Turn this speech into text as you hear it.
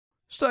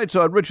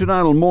Stateside, Richard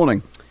Arnold,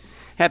 morning.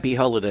 Happy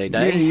holiday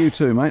day. Yeah, you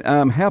too, mate.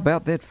 How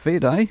about that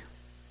Fed, eh?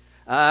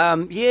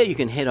 Yeah, you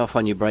can head off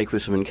on your break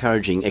with some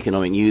encouraging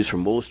economic news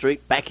from Wall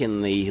Street. Back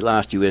in the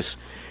last US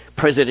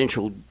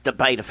presidential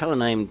debate, a fellow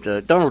named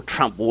Donald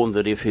Trump warned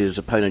that if his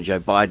opponent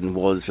Joe Biden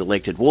was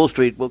elected, Wall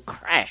Street will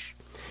crash.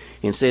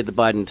 Instead, the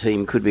Biden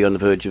team could be on the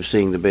verge of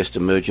seeing the best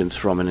emergence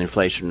from an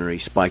inflationary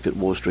spike that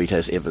Wall Street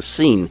has ever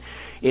seen.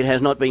 It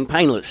has not been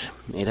painless.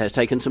 It has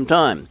taken some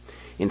time.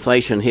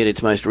 Inflation hit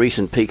its most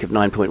recent peak of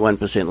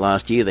 9.1%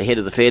 last year. The head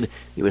of the Fed,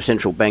 US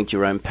Central Bank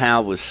Jerome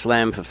Powell, was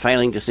slammed for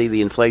failing to see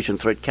the inflation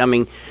threat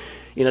coming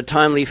in a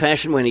timely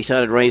fashion when he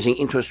started raising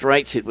interest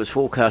rates. It was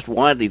forecast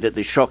widely that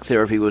the shock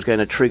therapy was going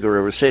to trigger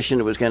a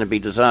recession. It was going to be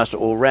disaster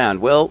all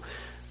round. Well,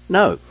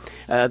 no.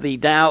 The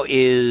Dow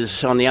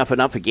is on the up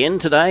and up again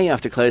today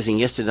after closing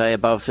yesterday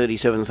above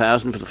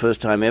 37,000 for the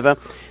first time ever.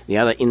 The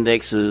other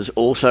indexes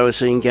also are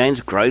seeing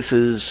gains. Growth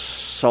is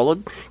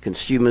solid.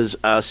 Consumers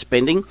are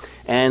spending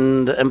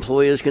and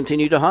employers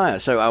continue to hire.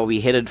 So are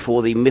we headed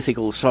for the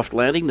mythical soft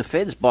landing? The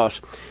Fed's boss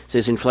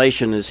says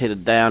inflation is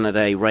headed down at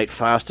a rate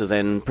faster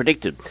than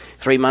predicted.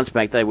 3 months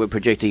back they were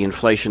projecting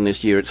inflation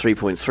this year at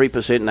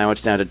 3.3%. Now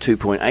it's down to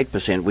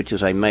 2.8%, which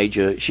is a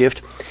major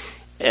shift.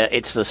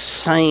 It's the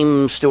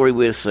same story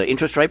with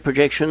interest rate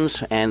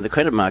projections, and the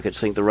credit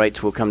markets think the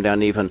rates will come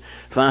down even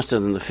faster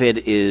than the Fed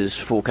is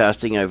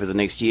forecasting over the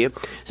next year.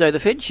 So the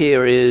Fed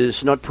chair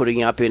is not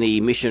putting up any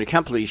mission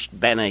accomplished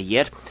banner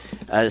yet,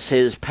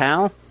 says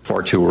Powell.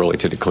 Far too early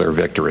to declare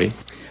victory.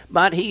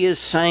 But he is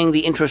saying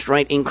the interest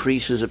rate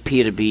increases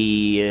appear to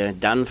be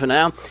done for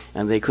now,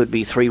 and there could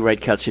be 3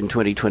 rate cuts in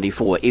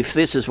 2024. If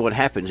this is what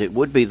happens, it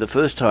would be the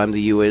first time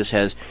the US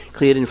has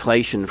cleared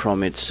inflation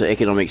from its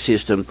economic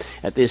system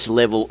at this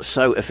level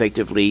so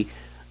effectively,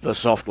 the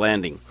soft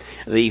landing.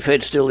 The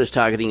Fed still is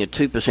targeting a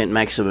 2%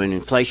 maximum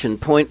inflation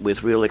point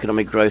with real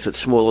economic growth at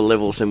smaller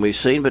levels than we've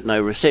seen, but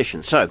no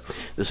recession. So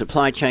the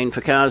supply chain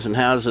for cars and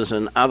houses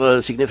and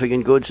other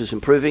significant goods is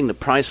improving. The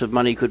price of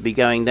money could be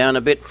going down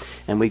a bit,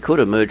 and we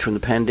could emerge from the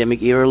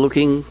pandemic era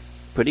looking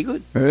pretty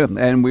good. Yeah,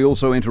 and we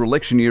also enter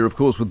election year, of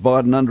course, with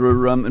Biden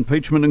under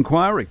impeachment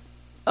inquiry.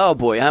 Oh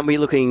boy, aren't we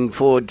looking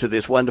forward to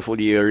this wonderful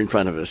year in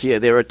front of us? Yeah,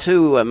 there are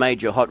 2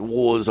 major hot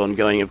wars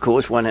ongoing, of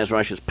course. One has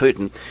Russia's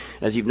Putin,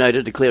 as you've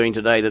noted, declaring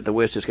today that the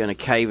West is going to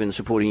cave in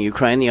supporting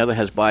Ukraine. The other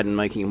has Biden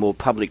making a more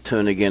public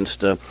turn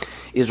against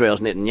Israel's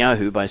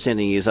Netanyahu by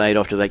sending his aid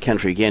off to that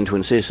country again to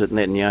insist that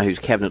Netanyahu's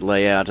cabinet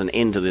lay out an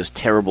end to this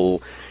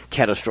terrible,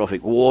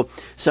 catastrophic war.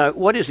 So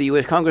what is the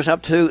US Congress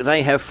up to?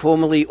 They have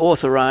formally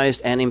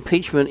authorized an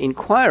impeachment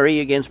inquiry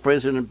against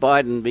President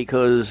Biden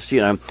because,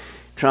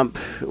 Trump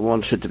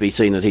wants it to be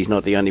seen that he's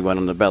not the only one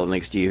on the ballot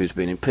next year who's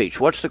been impeached.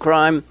 What's the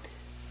crime?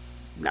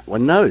 No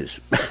one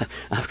knows.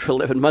 After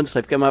 11 months,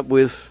 they've come up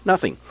with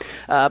nothing.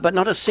 But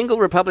not a single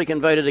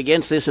Republican voted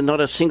against this, and not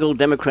a single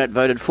Democrat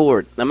voted for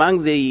it.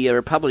 Among the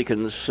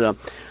Republicans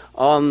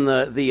on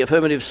the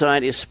affirmative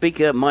side is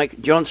Speaker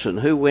Mike Johnson,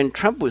 who, when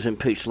Trump was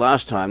impeached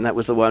last time, that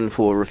was the one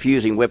for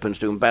refusing weapons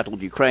to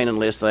embattle Ukraine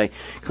unless they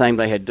claimed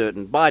they had dirt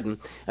in Biden,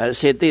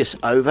 said this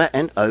over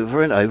and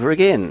over and over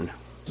again.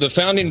 The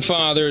founding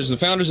fathers, the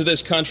founders of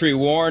this country,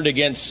 warned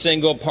against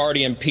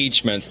single-party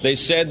impeachment. They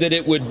said that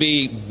it would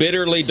be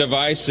bitterly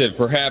divisive,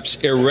 perhaps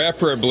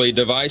irreparably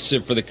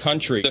divisive for the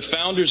country. The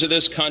founders of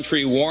this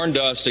country warned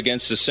us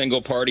against a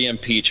single-party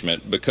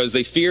impeachment because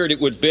they feared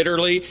it would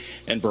bitterly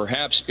and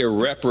perhaps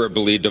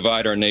irreparably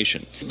divide our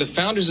nation. The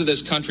founders of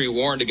this country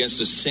warned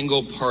against a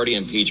single-party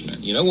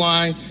impeachment. You know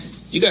why?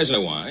 You guys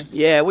know why.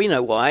 Yeah, we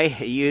know why.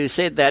 You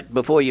said that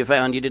before you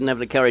found you didn't have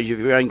the courage of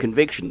your own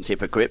convictions,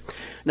 hypocrite.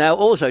 Now,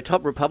 also,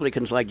 top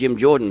Republicans like Jim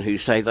Jordan, who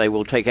say they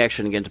will take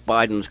action against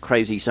Biden's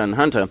crazy son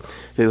Hunter,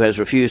 who has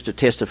refused to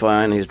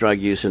testify on his drug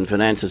use and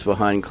finances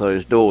behind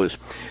closed doors.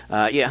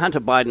 Hunter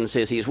Biden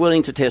says he is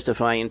willing to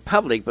testify in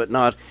public, but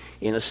not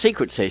in a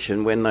secret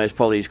session when those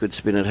pollies could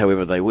spin it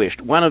however they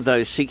wished. One of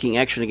those seeking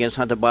action against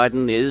Hunter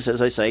Biden is,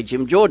 as I say,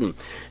 Jim Jordan,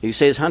 who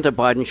says Hunter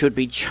Biden should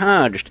be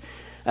charged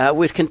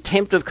with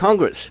contempt of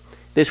Congress.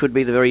 This would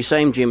be the very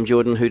same Jim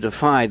Jordan who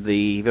defied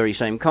the very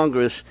same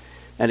Congress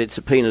and its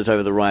subpoenas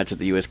over the riots at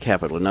the US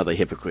Capitol. Another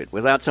hypocrite.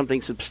 Without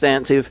something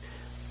substantive,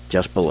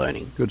 just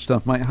baloney. Good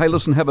stuff, mate. Hey,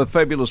 listen, have a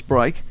fabulous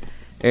break,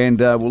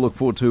 and we'll look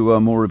forward to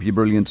more of your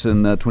brilliance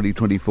in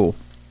 2024.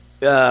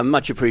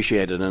 Much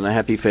appreciated, and a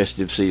happy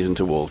festive season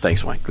to all.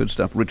 Thanks, Mike. Good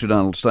stuff. Richard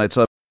Arnold,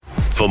 Stateside.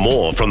 For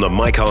more from the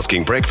Mike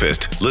Hosking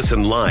Breakfast,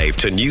 listen live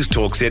to News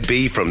Talk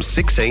ZB from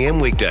 6 a.m.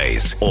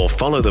 weekdays or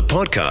follow the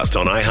podcast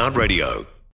on iHeartRadio.